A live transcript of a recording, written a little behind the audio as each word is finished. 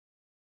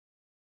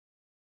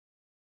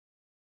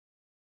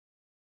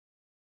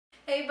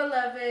Hey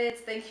beloveds,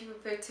 thank you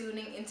for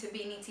tuning into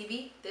Beanie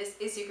TV. This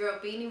is your girl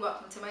Beanie.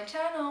 Welcome to my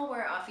channel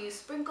where I offer you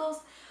sprinkles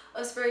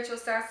of spiritual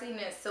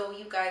sassiness. So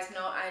you guys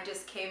know I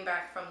just came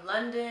back from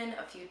London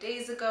a few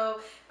days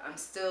ago. I'm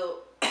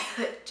still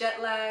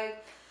jet lagged.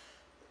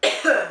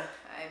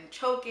 I'm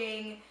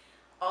choking,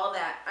 all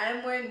that.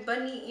 I'm wearing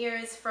bunny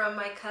ears from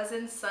my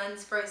cousin's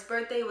son's first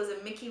birthday. It was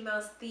a Mickey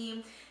Mouse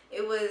theme.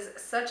 It was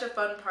such a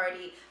fun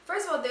party.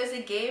 First of all, there's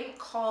a game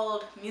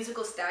called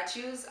Musical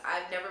Statues.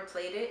 I've never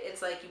played it.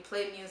 It's like you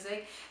play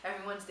music,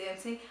 everyone's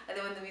dancing, and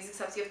then when the music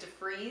stops, you have to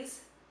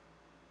freeze.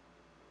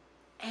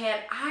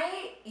 And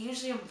I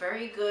usually am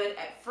very good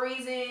at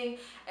freezing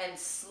and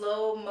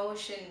slow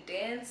motion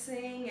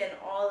dancing and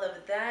all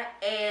of that.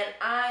 And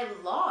I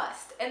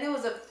lost. And there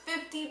was a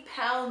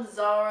 50-pound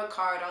Zara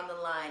card on the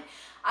line.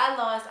 I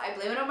lost. I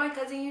blame it on my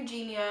cousin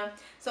Eugenia.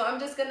 So I'm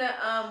just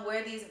gonna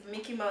wear these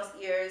Mickey Mouse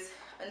ears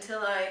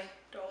until I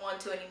don't want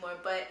to anymore.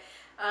 But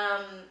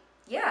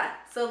yeah,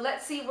 so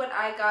let's see what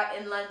I got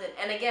in London.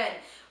 And again,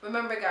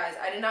 remember guys,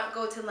 I did not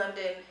go to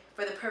London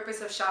for the purpose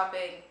of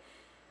shopping.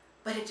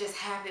 But it just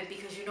happened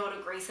because you know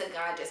the grace of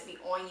God just be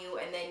on you,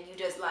 and then you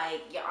just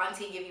like, your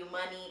auntie give you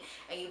money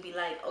and you be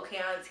like, okay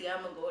auntie,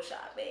 I'm gonna go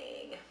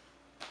shopping.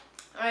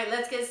 Alright,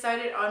 let's get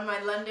started on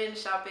my London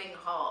shopping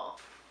haul.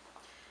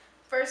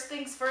 First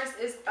things first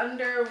is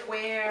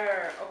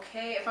underwear.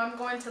 Okay, if I'm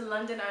going to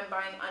London, I'm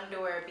buying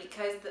underwear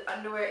because the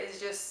underwear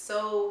is just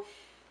so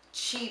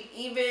cheap.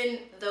 Even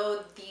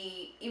though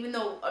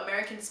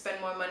Americans spend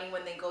more money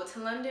when they go to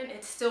London,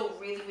 it's still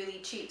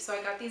really cheap. So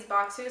I got these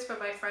boxers for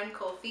my friend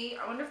Kofi.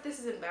 I wonder if this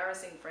is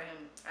embarrassing for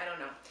him. I don't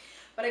know.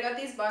 But I got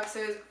these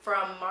boxers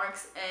from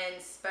Marks and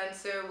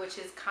Spencer, which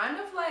is kind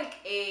of like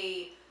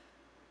a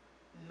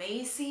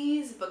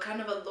Macy's, but kind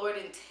of a Lord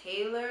and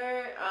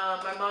Taylor.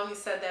 My mom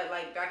said that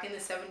like back in the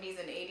 70s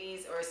and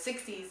 80s or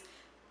 60s,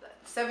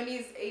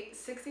 70s,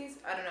 60s,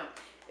 I don't know.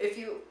 If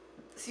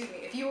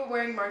you were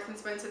wearing Marks and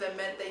Spencer, that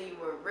meant that you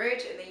were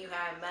rich and then you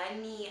had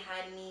money,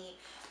 honey.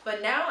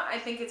 But now I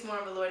think it's more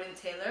of a Lord and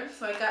Taylor.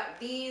 So I got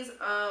these.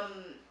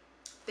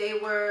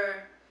 These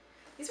were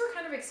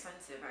kind of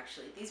expensive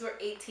actually. These were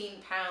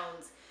 18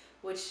 pounds,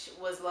 which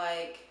was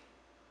like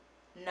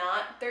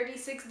not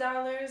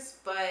 $36,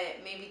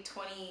 but maybe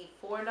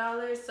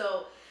 $24.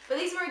 So, but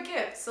these were a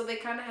gift, so they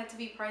kind of had to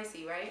be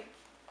pricey, right?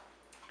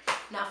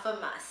 Now for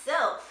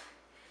myself,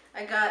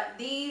 I got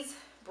these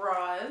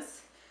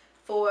bras.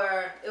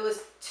 It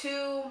was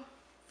two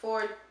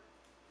for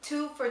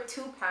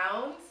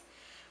 £2,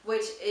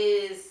 which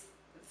is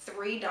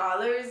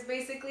 $3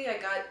 basically. I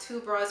got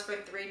two bras for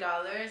 $3.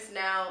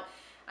 Now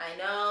I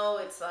know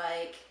it's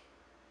like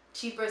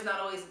cheaper is not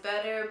always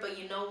better, but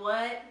you know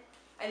what,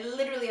 I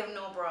literally have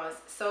no bras.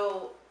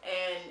 So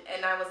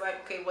and I was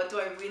like, okay, what do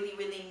I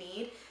really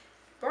need?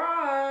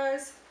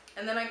 Bras.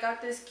 And then I got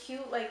this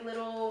cute like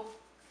little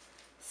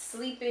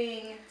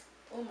sleeping,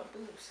 oh my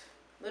boobs,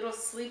 little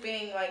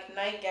sleeping like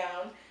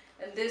nightgown,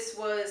 and this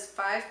was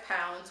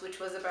 £5, which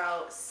was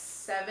about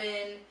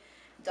 $7,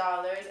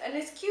 and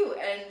it's cute.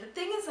 And the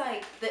thing is,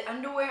 like, the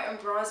underwear and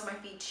bras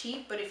might be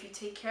cheap, but if you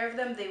take care of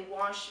them, they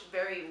wash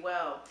very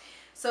well.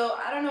 So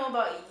I don't know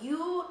about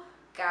you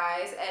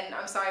guys, and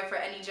I'm sorry for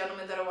any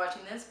gentlemen that are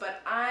watching this,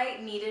 but I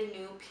needed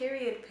new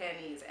period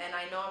panties, and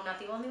I know I'm not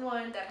the only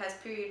one that has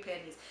period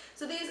panties.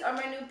 So these are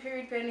my new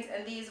period panties,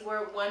 and these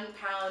were £1,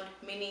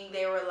 meaning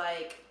they were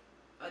like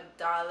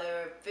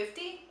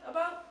 $1.50,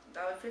 about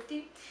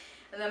 $1.50.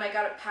 And then I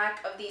got a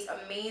pack of these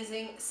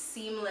amazing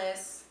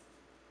seamless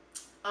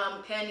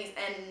panties,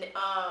 and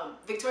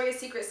Victoria's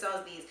Secret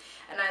sells these,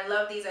 and I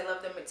love these. I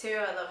love the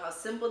material. I love how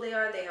simple they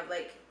are. They have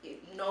like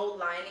no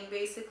lining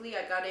basically.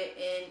 I got it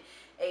in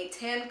a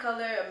tan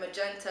color, a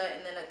magenta,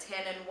 and then a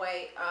tan and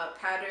white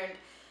patterned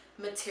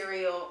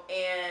material,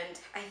 and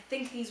I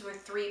think these were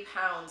 £3,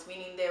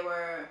 meaning they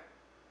were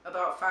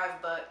about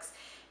 $5.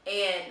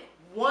 And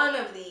one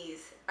of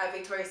these at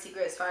Victoria's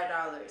Secret is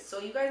 $5. So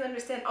you guys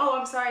understand. Oh,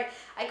 I'm sorry,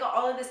 I got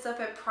all of this stuff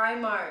at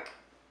Primark.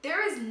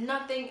 There is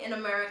nothing in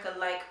America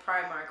like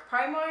Primark.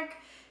 Primark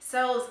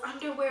sells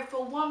underwear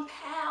for £1,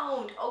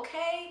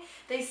 okay?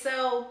 They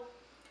sell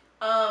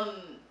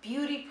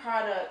beauty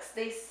products.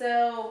 They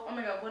sell, oh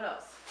my god, what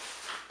else?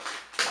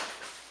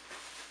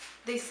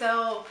 They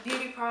sell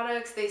beauty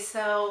products. They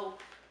sell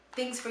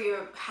things for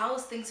your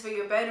house, things for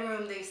your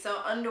bedroom. They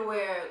sell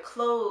underwear,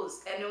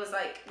 clothes, and it was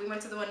like, we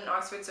went to the one in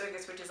Oxford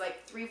Circus, which is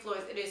like 3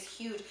 floors. It is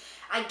huge.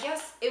 I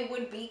guess it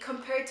would be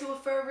compared to a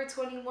Forever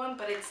 21,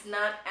 but it's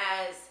not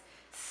as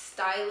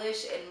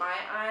stylish in my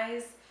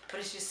eyes. But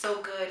it's just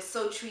so good,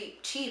 so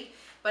cheap,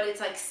 but it's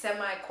like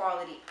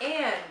semi-quality.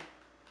 And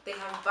they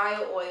have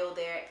bio oil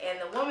there, and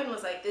the woman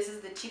was like, this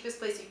is the cheapest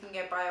place you can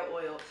get bio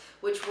oil,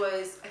 which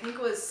was, I think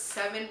it was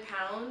 £7,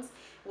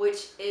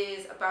 which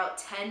is about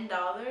 $10,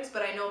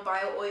 but I know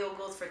bio oil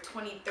goes for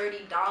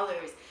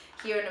 $20-$30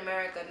 here in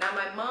America. Now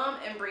my mom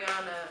and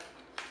Brianna,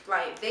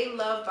 like, they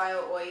love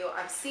bio oil.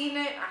 I've seen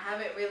it. I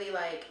haven't really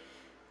like,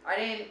 I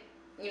didn't,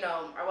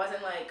 I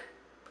wasn't like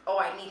oh,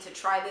 I need to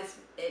try this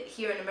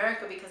here in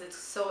America because it's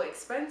so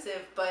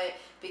expensive. But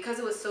because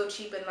it was so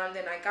cheap in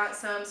London, I got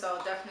some. So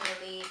I'll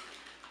definitely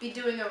be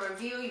doing a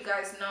review. You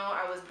guys know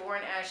I was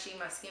born ashy,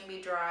 my skin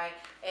be dry,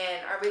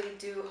 and I really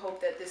do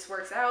hope that this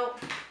works out.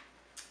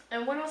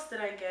 And what else did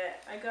I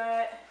get? I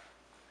got,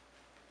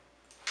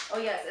 oh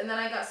yes, and then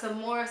I got some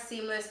more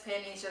seamless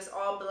panties, just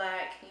all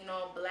black, you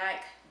know,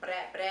 black,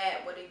 brat,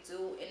 brat, what they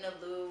do in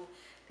the loo.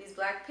 These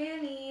black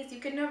panties,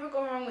 you can never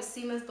go wrong with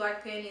seamless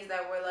black panties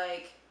that were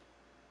like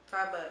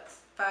 $5,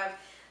 $5,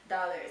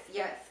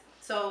 yes.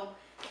 So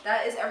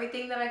that is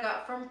everything that I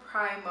got from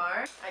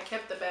Primark. I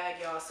kept the bag,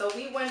 y'all. So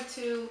we went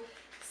to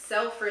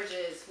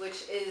Selfridges,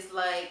 which is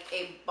like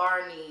a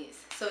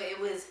Barney's. So it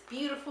was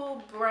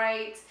beautiful,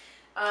 bright.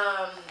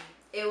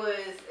 It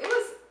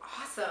was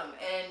awesome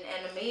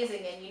and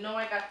amazing. And you know,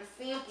 I got the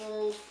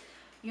samples.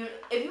 You,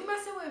 if you're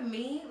messing with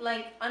me,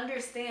 like,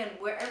 understand,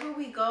 wherever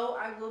we go,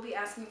 I will be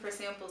asking for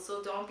samples.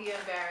 So don't be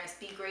embarrassed.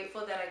 Be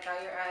grateful that I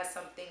got your ass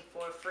something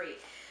for free.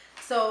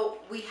 So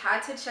we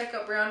had to check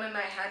out, Brianna and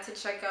I had to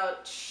check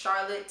out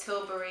Charlotte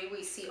Tilbury.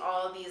 We see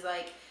all these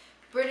like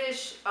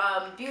British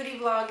beauty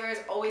vloggers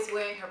always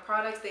wearing her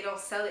products. They don't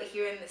sell it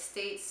here in the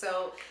States.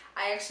 So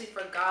I actually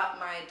forgot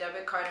my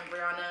debit card and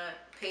Brianna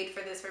paid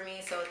for this for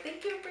me. So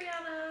thank you,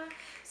 Brianna.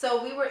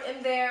 So we were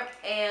in there,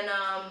 and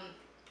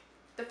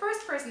the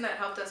first person that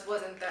helped us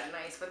wasn't that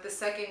nice, but the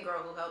second girl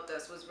who helped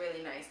us was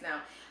really nice.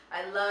 Now,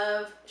 I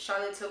love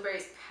Charlotte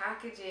Tilbury's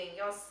packaging.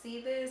 Y'all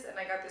see this? And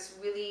I got this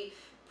really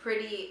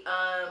pretty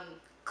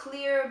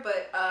clear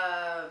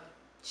but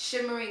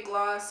shimmery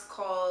gloss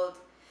called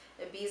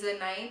Ibiza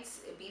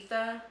Nights.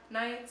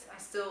 I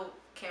still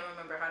can't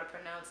remember how to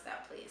pronounce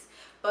that place.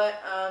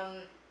 But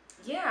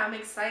yeah, I'm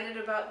excited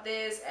about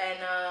this, and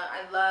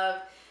I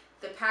love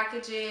the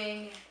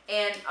packaging.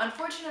 And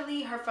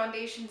unfortunately, her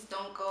foundations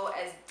don't go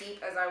as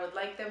deep as I would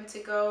like them to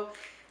go,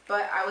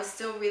 but I was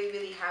still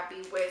really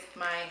happy with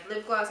my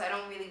lip gloss. I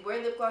don't really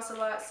wear lip gloss a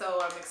lot, so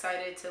I'm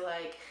excited to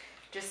like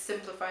just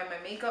simplify my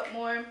makeup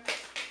more.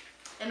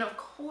 And of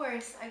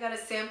course, I got a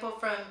sample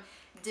from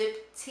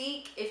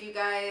Diptyque. If you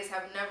guys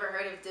have never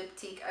heard of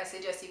Diptyque, I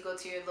suggest you go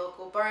to your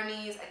local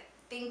Barney's. I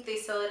think they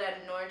sell it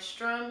at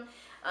Nordstrom.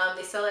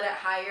 They sell it at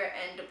higher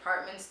end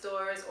department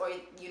stores, or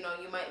you know,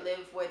 you might live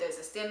where there's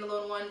a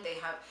standalone one. They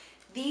have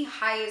the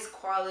highest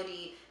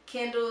quality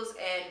candles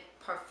and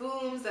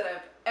perfumes that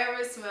I've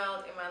ever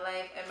smelled in my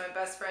life. And my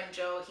best friend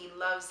Joe, he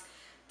loves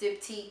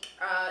Diptyque.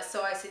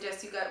 So I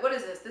suggest you guys, what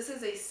is this? This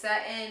is a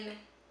satin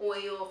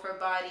oil for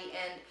body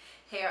and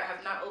hair. I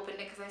have not opened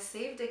it because I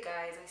saved it,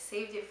 guys. I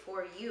saved it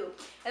for you.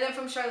 And then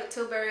from Charlotte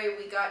Tilbury,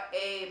 we got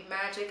a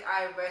Magic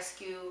Eye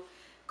Rescue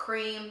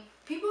cream.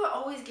 People are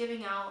always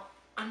giving out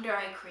under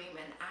eye cream,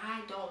 and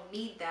I don't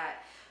need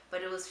that,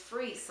 but it was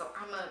free, so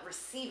I'm gonna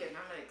receive it and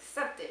I'm gonna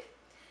accept it.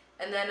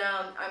 And then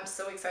I'm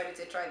so excited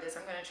to try this.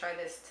 I'm gonna try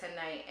this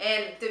tonight.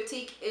 And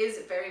Diptyque is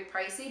very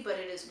pricey, but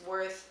it is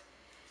worth,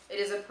 it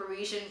is a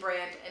Parisian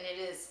brand, and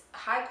it is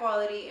high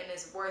quality and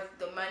is worth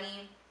the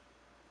money.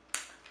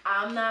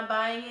 I'm not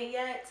buying it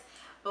yet,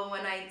 but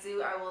when I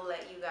do, I will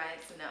let you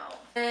guys know.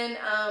 And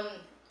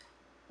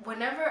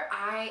whenever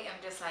I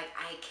am just like,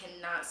 I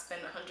cannot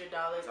spend $100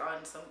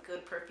 on some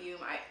good perfume,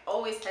 I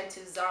always head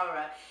to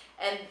Zara.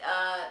 And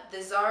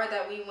the Zara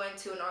that we went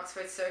to in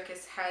Oxford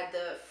Circus had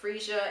the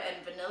freesia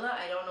and vanilla.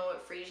 I don't know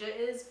what freesia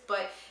is,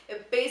 but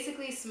it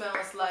basically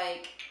smells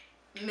like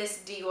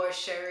Miss Dior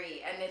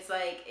Cherie, and it's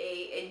like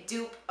a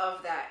dupe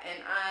of that.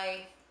 And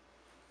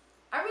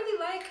I really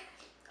like,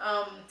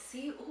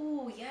 see,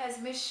 ooh, yes,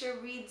 Miss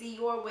Cherie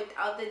Dior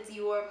without the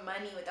Dior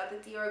money, without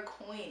the Dior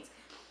coins.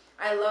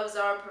 I love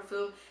Zara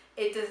perfume.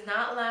 It does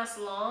not last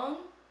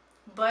long,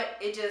 but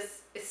it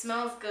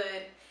smells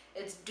good.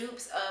 It's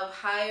dupes of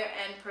higher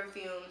end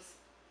perfumes.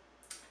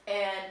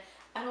 And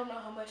I don't know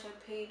how much I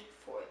paid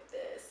for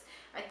this.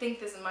 I think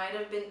this might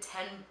have been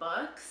 10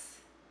 bucks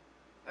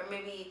or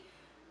maybe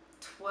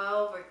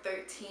 12 or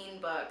 13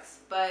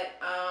 bucks. But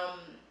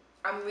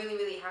I'm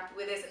really happy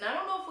with this. And I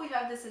don't know if we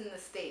have this in the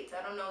States.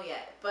 I don't know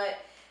yet. But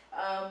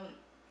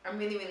I'm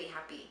really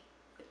happy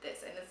with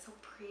this. And it's so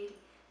pretty.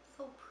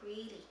 So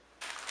pretty.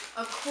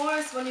 Of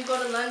course, when you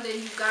go to London,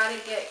 you gotta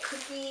get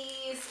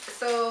cookies.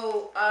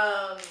 So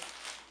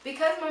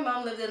because my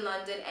mom lived in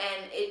London,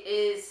 and it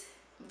is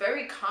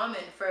very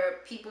common for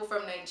people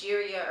from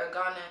Nigeria or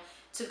Ghana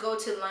to go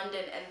to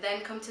London and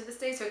then come to the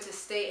States, or to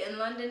stay in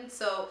London.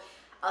 So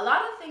a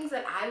lot of things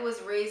that I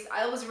was raised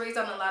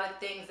on a lot of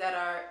things that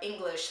are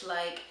English,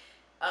 like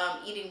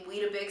eating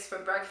Weetabix for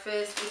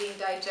breakfast, eating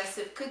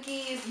digestive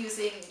cookies,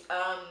 using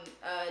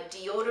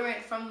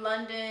deodorant from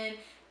London,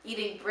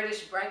 eating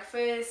British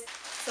breakfast.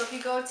 So if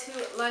you go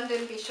to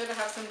London, be sure to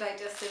have some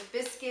digestive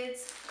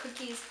biscuits,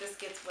 cookies,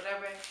 biscuits,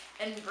 whatever,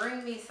 and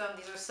bring me some.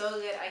 These are so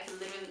good. I can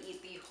literally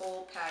eat the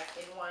whole pack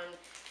in one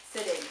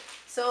sitting.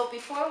 So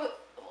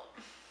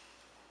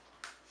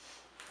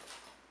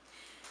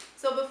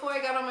So before I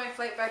got on my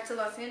flight back to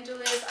Los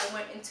Angeles, I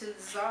went into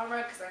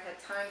Zara because I had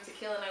time to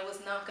kill and I was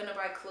not going to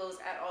buy clothes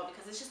at all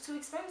because it's just too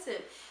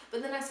expensive.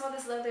 But then I saw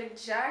this leather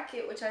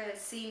jacket, which I had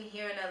seen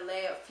here in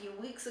LA a few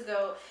weeks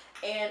ago,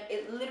 and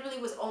it literally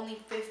was only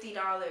 $50,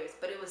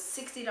 but it was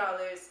 $60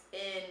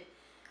 in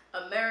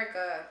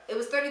America. It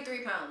was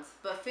 33 pounds,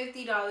 but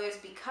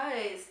 $50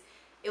 because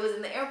it was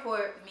in the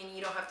airport, meaning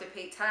you don't have to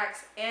pay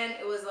tax, and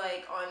it was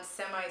like on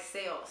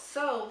semi-sale.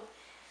 So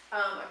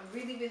I'm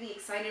really, really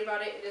excited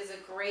about it. It is a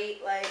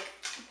great, like,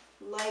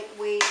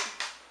 lightweight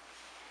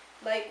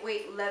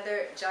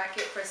leather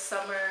jacket for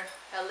summer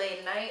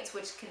LA nights,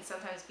 which can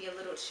sometimes be a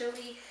little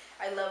chilly.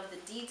 I love the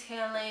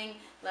detailing.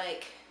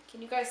 Like,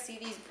 can you guys see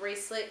these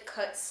bracelet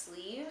cut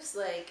sleeves?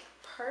 Like,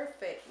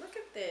 perfect. Look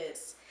at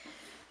this.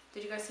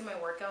 Did you guys see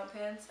my workout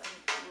pants?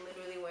 I'm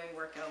literally wearing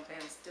workout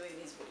pants doing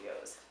these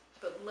videos.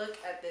 But look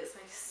at this,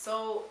 like,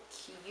 so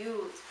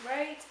cute,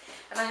 right?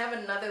 And I have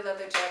another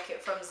leather jacket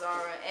from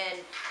Zara. And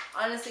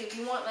honestly, if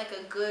you want like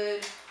a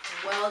good,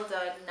 well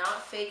done,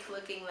 not fake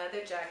looking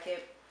leather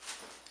jacket,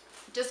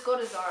 just go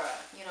to Zara.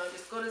 You know,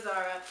 just go to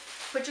Zara,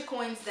 put your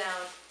coins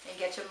down, and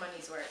get your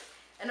money's worth.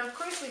 And of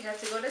course, we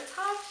have to go to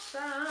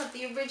Topshop,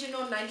 the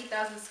original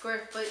 90,000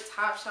 square foot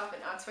Topshop in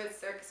Oxford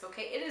Circus.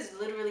 Okay, it is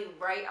literally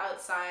right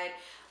outside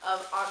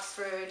of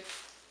Oxford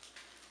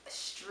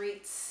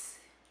Street's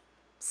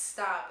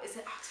stop. Is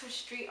it Oxford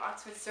Street,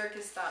 Oxford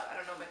Circus stop? I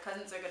don't know. My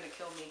cousins are gonna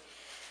kill me.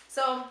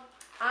 So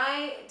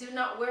I do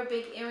not wear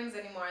big earrings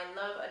anymore. I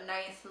love a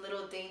nice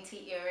little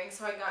dainty earring.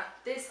 So I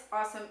got this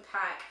awesome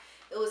pack.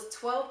 It was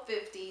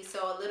 $12.50,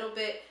 so a little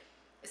bit.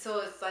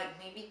 So it's like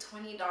maybe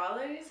 $20,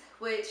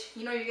 which,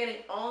 you know, you're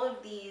getting all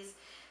of these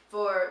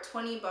for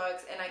 20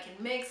 bucks, and I can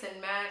mix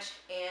and match,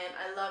 and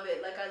I love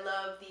it. Like, I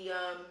love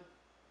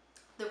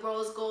the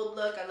rose gold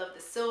look. I love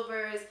the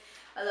silvers.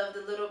 I love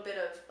the little bit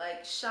of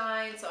like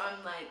shine. So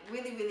I'm like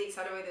really, really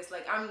excited with this.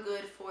 Like, I'm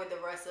good for the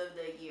rest of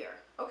the year.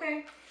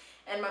 Okay.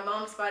 And my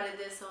mom spotted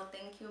this, so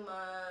thank you,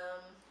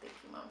 Mom. Thank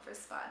you, Mom, for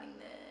spotting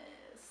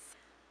this.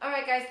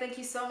 Alright guys, thank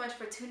you so much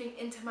for tuning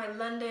into my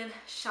London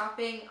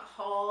shopping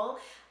haul.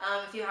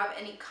 If you have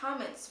any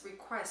comments,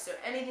 requests, or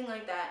anything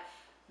like that,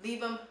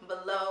 leave them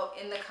below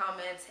in the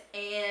comments,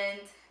 and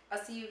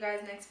I'll see you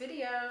guys next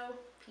video.